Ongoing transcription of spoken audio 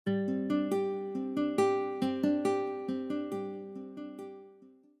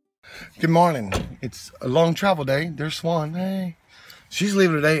Good morning. It's a long travel day. There's Swan. Hey. She's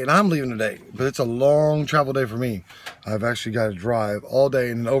leaving today and I'm leaving today, but it's a long travel day for me. I've actually got to drive all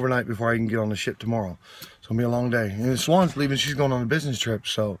day and overnight before I can get on the ship tomorrow. So it's gonna be a long day. And Swan's leaving, she's going on a business trip,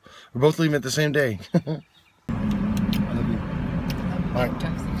 so we're both leaving at the same day. I love you. All right.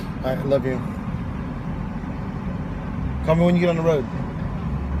 All right, I love you. Call me when you get on the road.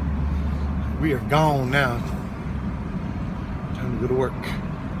 We are gone now. Time to go to work.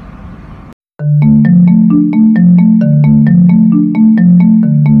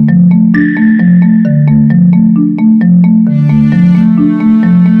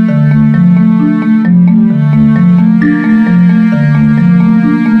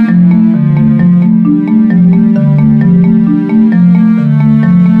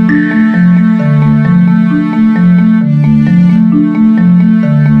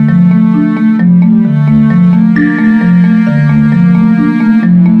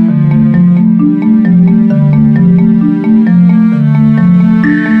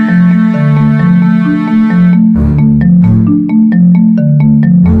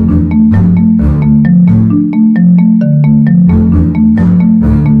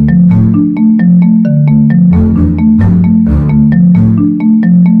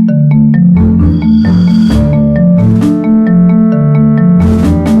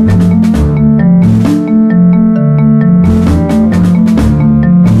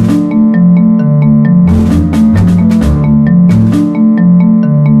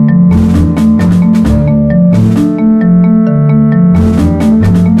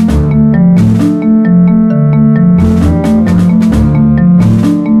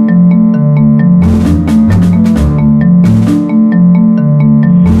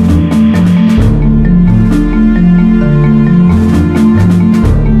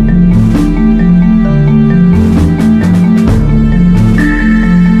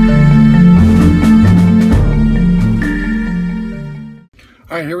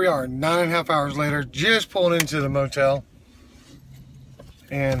 Alright, here we are, 9.5 hours later, just pulling into the motel.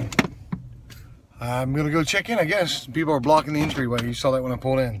 And I'm gonna go check in, I guess. People are blocking the entryway. You saw that when I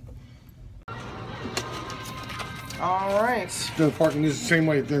pulled in. Alright. The parking is the same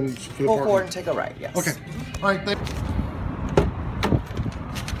way then for the Pull parking. forward and take a right, yes. Okay. Alright, thank you.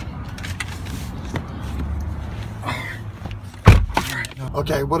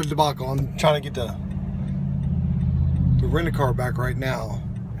 Okay, what a debacle. I'm trying to get the rent-a-car back right now,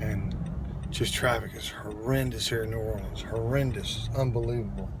 and just traffic is horrendous here in New Orleans. Horrendous.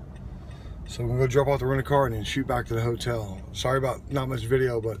 Unbelievable. So we're gonna go drop off the rent-a-car and then shoot back to the hotel. Sorry about not much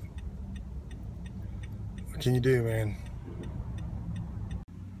video, but what can you do, man?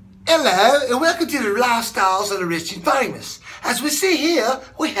 Hello and welcome to the lifestyles of the rich and famous. As we see here,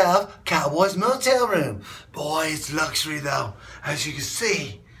 we have Cowboy's motel room. Boy, it's luxury though. As you can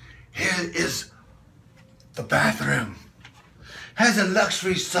see, here is the bathroom. Has a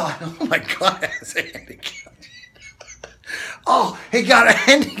luxury side. Oh my God, it has a handicap. Oh, he got a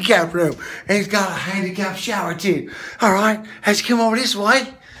handicap room. And he's got a handicap shower too. All right, as you come over this way,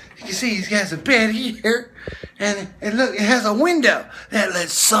 you can see he's got a bed here. And look, it has a window that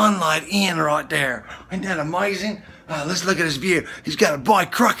lets sunlight in right there. Isn't that amazing? Let's look at his view. He's got a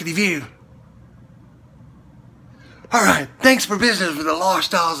bright, crookedy view. All right, thanks for business with the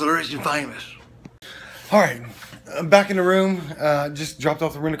lifestyles of the rich and famous. All right, I'm back in the room. Just dropped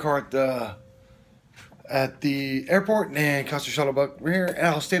off the rent-a-car at the airport and cost a shuttle buck. We're here, and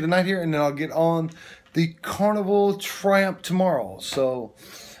I'll stay the night here, and then I'll get on the Carnival Triumph tomorrow. So,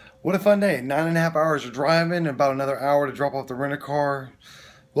 what a fun day. 9.5 hours of driving, about another hour to drop off the rent-a-car.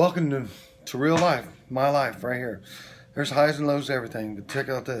 Welcome to real life, my life right here. There's highs and lows to everything, but check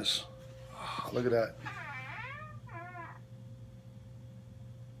out this. Oh, look at that.